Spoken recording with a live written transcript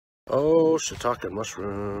Oh, Shiitake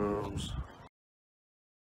Mushrooms.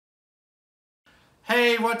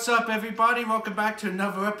 Hey, what's up everybody? Welcome back to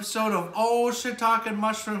another episode of Oh Shiitake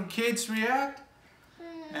Mushroom Kids React.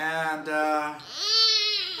 And Alright,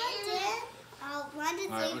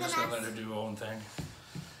 we're just gonna let her do her own thing.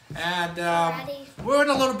 And we're in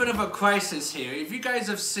a little bit of a crisis here. If you guys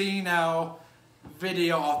have seen our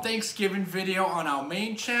video, our Thanksgiving video on our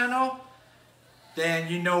main channel,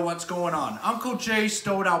 then you know what's going on. Uncle Jay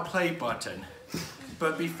stole our play button.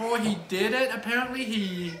 But before he did it, apparently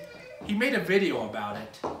he made a video about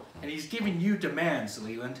it. And he's giving you demands,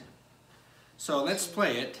 Leland. So let's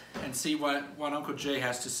play it and see what Uncle Jay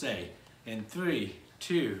has to say. In 3,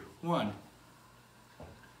 2, 1.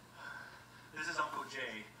 This is Uncle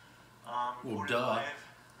Jay. Well, duh. Live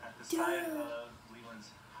at the side of Leland's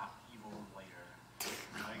evil lair.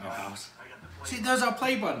 Our house. I got the play See, there's our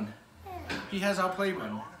play button. He has our play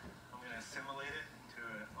button. I'm going to assimilate it into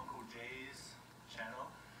Uncle Jay's channel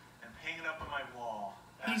and hang it up on my wall.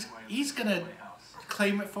 He's going to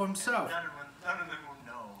claim it for himself. None of them will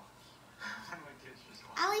know. One of my kids just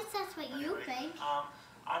watched. at least that's what you think.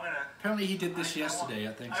 I'm going to... Apparently he did this yesterday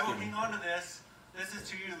at I will Thanksgiving. hang on to this. This is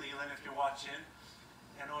to you, Leland, if you're watching.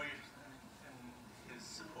 And all your and his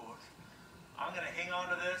support. I'm going to hang on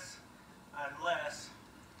to this unless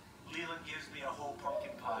Leland gives me a whole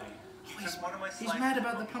pumpkin pie. He's mad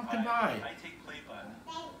about the pumpkin pie. I take play button.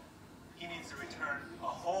 He needs to return a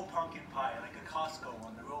whole pumpkin pie, like a Costco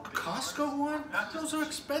one, the real big Costco one? Those are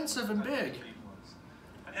expensive and big.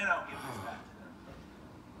 And then I'll give this back to them.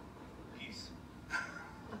 Peace.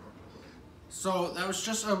 So that was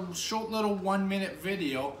just a short little 1-minute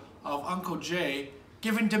video of Uncle Jay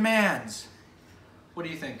giving demands. What do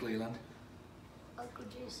you think, Leland? Uncle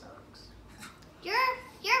Jay sucks. You're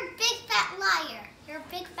a big fat liar. You're a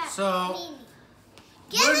big fat meanie.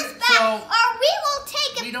 Give us back, or we will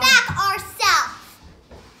take it back ourselves.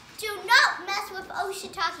 Do not mess with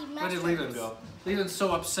Shiitake Mushrooms. Where did Leland go? Leland's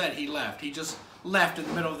so upset he left. He just left in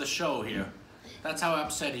the middle of the show here. That's how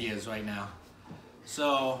upset he is right now.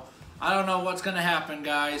 So, I don't know what's going to happen,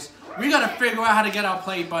 guys. We got to figure out how to get our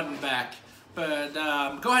play button back. But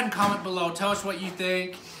go ahead and comment below. Tell us what you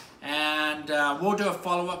think. And we'll do a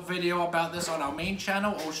follow-up video about this on our main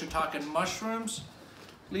channel, Oh Shiitake Mushrooms.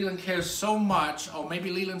 Leland cares so much, or maybe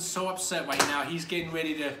Leland's so upset right now, he's getting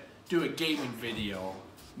ready to do a gaming video,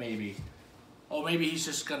 maybe. Or maybe he's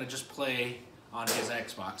just gonna play on his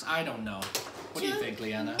Xbox. I don't know. What do you think,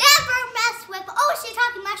 Leanna? Never mess with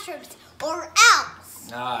Shiitake Mushrooms, or else.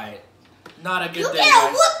 Alright. Not a good day, You get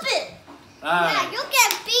a whooping. Alright. Yeah, you'll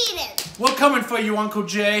get beaten. We're coming for you, Uncle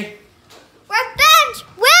Jay.